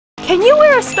Can you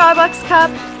wear a Starbucks cup?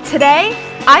 Today,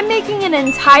 I'm making an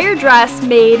entire dress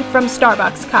made from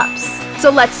Starbucks cups. So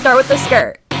let's start with the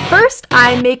skirt. First,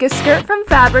 I make a skirt from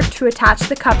fabric to attach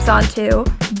the cups onto.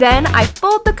 Then I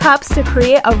fold the cups to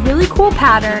create a really cool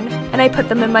pattern, and I put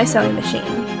them in my sewing machine.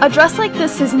 A dress like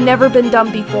this has never been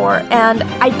done before, and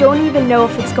I don't even know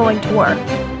if it's going to work.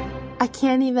 I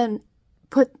can't even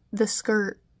put the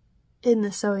skirt in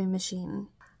the sewing machine.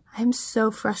 I'm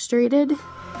so frustrated.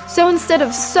 So instead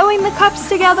of sewing the cups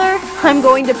together, I'm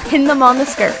going to pin them on the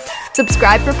skirt.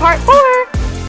 Subscribe for part 4!